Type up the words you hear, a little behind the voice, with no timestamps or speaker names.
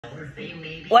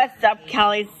What's up,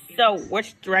 Kelly? So,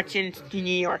 which direction to New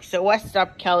York? So, what's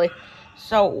up, Kelly?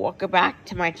 So, welcome back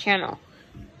to my channel.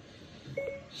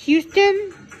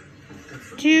 Houston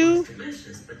to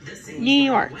New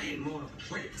York. Those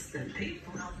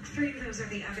are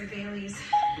the other Baileys.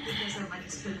 Those are like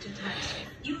food to touch.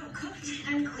 You are cooked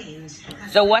and cleaned.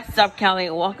 So, what's up, Kelly?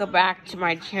 Welcome back to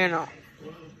my channel.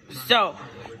 So.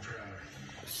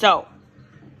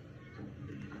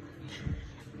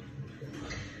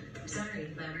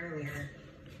 Sorry about earlier.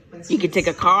 You can take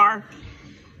a car.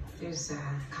 It was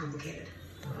complicated.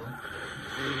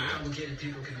 Complicated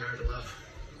people can be hard to love.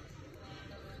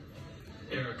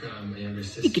 Erica, my younger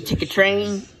sister. You can take a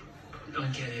train.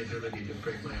 Uncanny ability to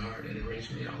break my heart and enrage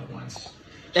me all at once.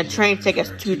 The train take us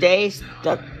 2 days.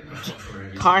 The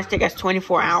cars take us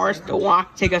 24 hours. The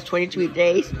walk take us 22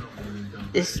 days.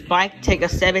 This bike take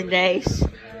us 7 days.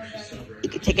 You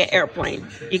can take an airplane.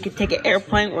 You can take an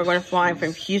airplane. We're going to fly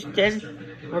from Houston.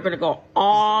 We're going to go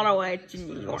all the way to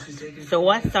New York. So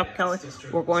what's up, Kelly?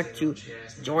 We're going to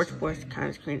George Bush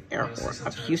County Airport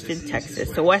of Houston,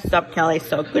 Texas. So what's up, Kelly?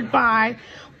 So goodbye.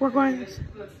 We're going to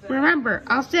remember,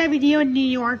 I'll see a video in New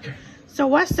York. So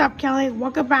what's up, Kelly?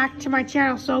 Welcome back to my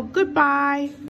channel. So goodbye.